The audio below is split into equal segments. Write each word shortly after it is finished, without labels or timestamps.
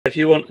If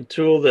you want a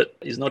tool that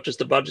is not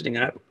just a budgeting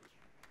app,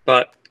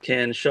 but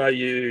can show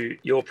you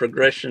your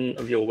progression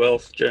of your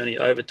wealth journey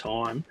over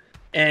time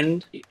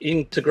and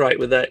integrate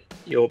with that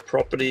your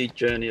property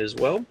journey as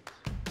well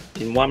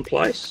in one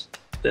place,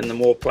 then the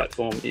Moorr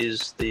platform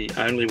is the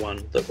only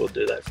one that will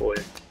do that for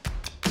you.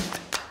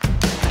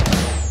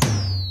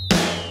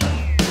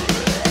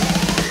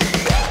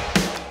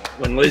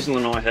 When Liesl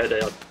and I had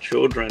our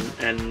children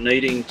and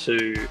needing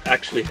to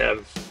actually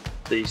have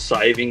the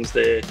savings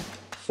there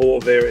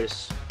for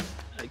various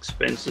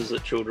expenses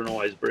that children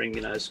always bring,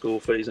 school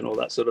fees and all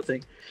that sort of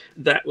thing,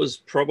 that was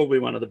probably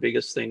one of the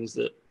biggest things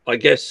that I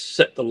guess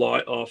set the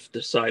light off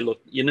to say, look,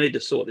 you need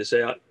to sort this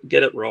out,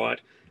 get it right,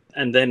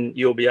 and then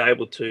you'll be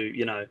able to,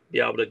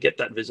 get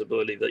that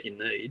visibility that you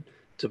need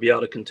to be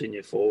able to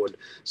continue forward.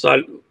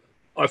 So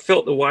I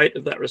felt the weight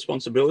of that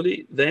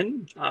responsibility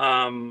then.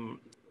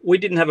 We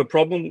didn't have a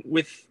problem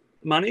with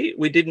money.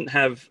 We didn't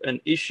have an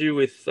issue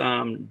with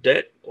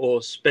debt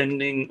or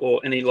spending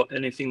or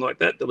anything like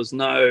that. There was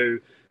no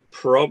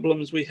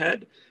problems we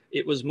had.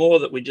 It was more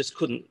that we just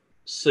couldn't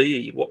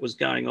see what was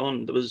going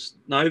on. There was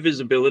no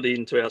visibility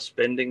into our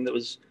spending.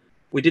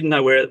 We didn't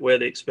know where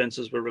the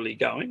expenses were really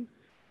going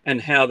and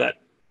how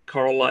that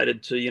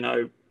correlated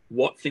to,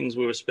 what things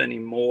we were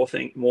spending more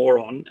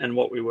on and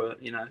what we were,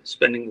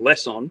 spending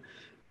less on.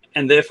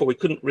 And therefore we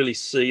couldn't really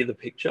see the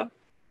picture.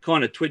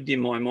 Kind of twigged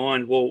in my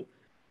mind, well,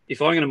 if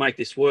I'm going to make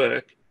this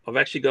work, I've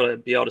actually got to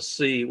be able to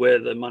see where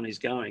the money's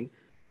going.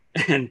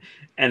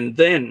 And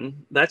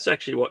then that's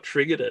actually what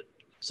triggered it.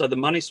 So the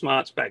Money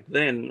Smarts back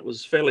then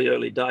was fairly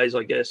early days,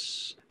 I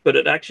guess, but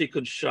it actually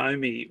could show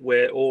me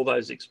where all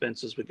those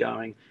expenses were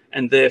going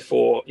and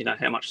therefore,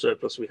 how much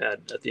surplus we had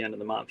at the end of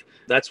the month.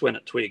 That's when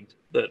it twigged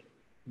that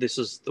this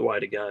is the way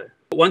to go.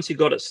 But once you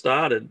got it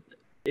started,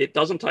 it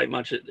doesn't take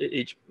much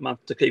each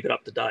month to keep it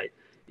up to date.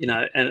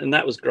 And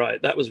that was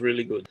great. That was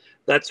really good.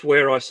 That's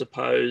where I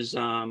suppose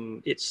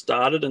it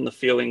started, and the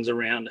feelings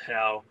around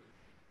how,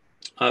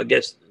 I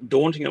guess,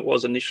 daunting it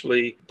was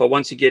initially. But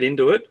once you get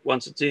into it,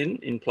 once it's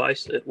in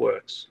place, it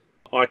works.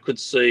 I could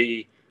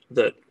see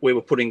that we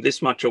were putting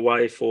this much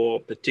away for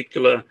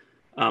particular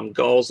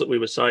goals that we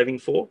were saving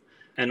for,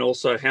 and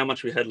also how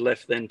much we had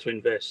left then to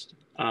invest.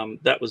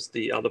 That was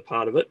the other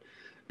part of it.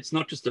 It's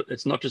not just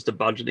a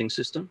budgeting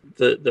system.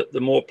 The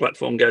Moorr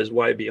platform goes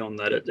way beyond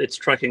that. It's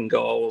tracking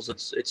goals.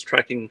 It's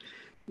tracking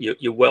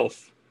your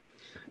wealth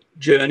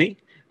journey.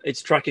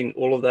 It's tracking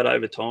all of that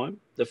over time.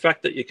 The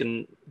fact that you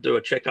can do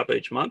a checkup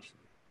each month,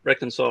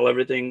 reconcile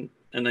everything,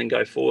 and then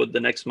go forward the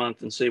next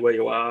month and see where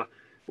you are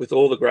with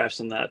all the graphs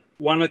and that.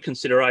 One of the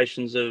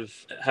considerations of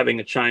having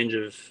a change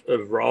of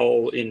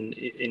role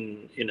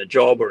in a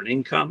job or an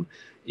income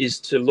is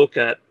to look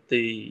at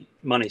the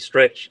money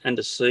stretch and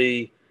to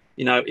see,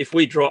 if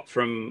we drop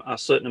from a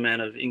certain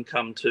amount of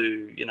income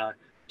to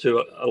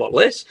a lot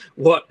less,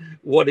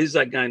 what is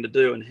that going to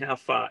do, and how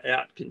far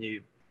out can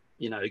you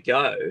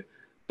go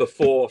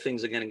before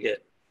things are going to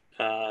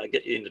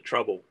get you into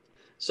trouble?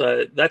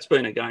 So that's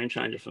been a game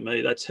changer for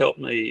me. That's helped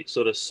me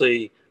sort of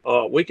see,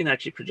 we can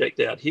actually project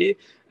out here,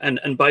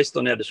 and based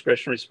on our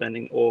discretionary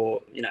spending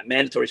or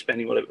mandatory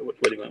spending, whatever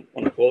you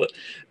want to call it,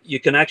 you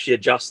can actually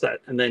adjust that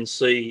and then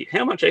see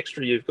how much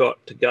extra you've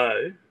got to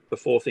go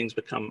before things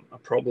become a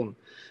problem.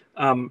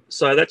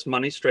 So that's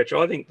money stretch.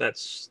 I think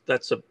that's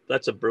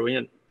a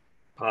brilliant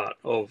part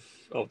of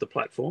the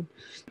platform.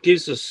 It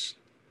gives us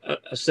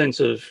a sense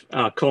of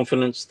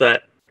confidence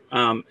that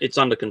it's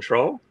under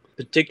control,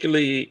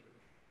 particularly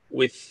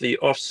with the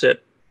offset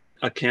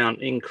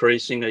account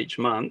increasing each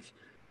month.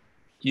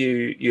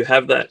 You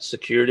have that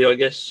security, I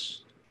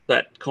guess,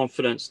 that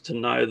confidence to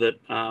know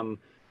that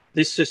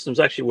this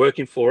system's actually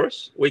working for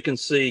us. We can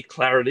see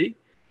clarity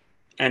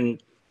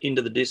and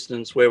into the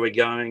distance where we're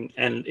going,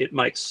 and it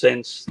makes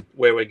sense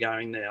where we're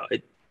going now.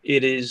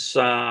 It is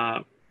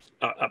a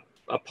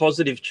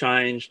positive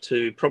change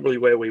to probably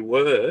where we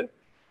were,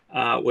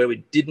 where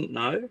we didn't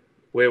know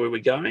where we were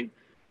going,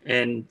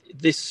 and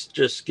this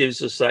just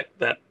gives us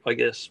that I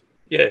guess,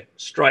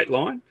 straight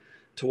line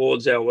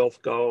towards our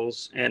wealth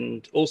goals,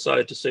 and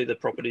also to see the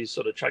properties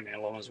sort of chugging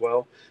along as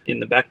well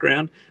in the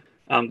background.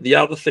 The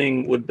other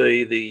thing would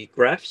be the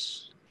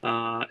graphs,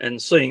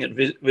 and seeing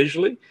it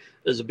visually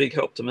is a big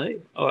help to me.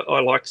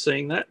 I like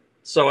seeing that.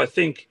 So I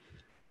think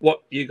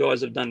what you guys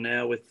have done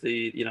now with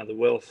the the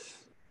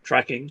wealth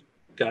tracking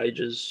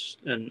gauges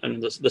and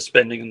the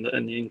spending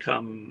and the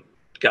income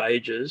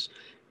gauges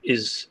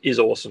is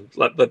awesome.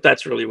 But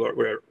that's really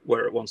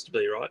where it wants to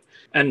be, right?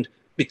 And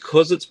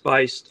because it's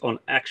based on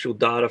actual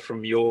data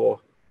from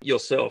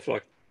yourself,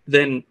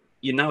 then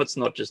it's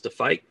not just a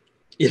fake.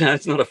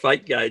 It's not a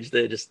fake gauge.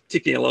 They're just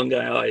ticking along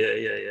going, oh,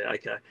 yeah,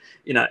 okay.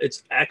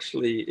 It's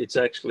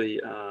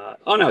actually,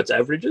 I know it's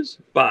averages,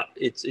 but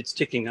it's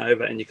ticking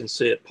over and you can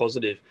see it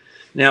positive.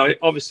 Now,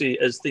 obviously,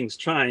 as things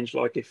change,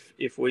 like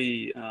if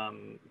we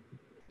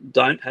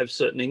don't have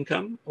certain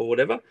income or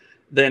whatever,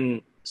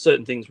 then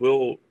certain things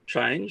will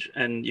change,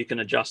 and you can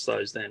adjust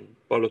those then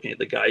by looking at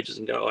the gauges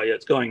and go, oh, yeah,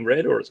 it's going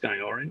red or it's going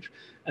orange.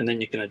 And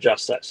then you can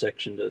adjust that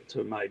section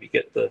to maybe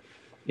get the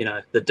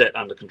the debt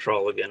under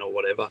control again or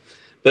whatever.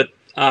 But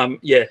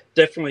yeah,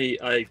 definitely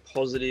a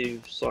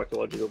positive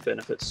psychological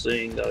benefit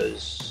seeing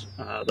those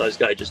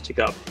gauges tick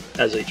up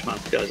as each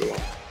month goes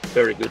along.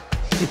 Very good.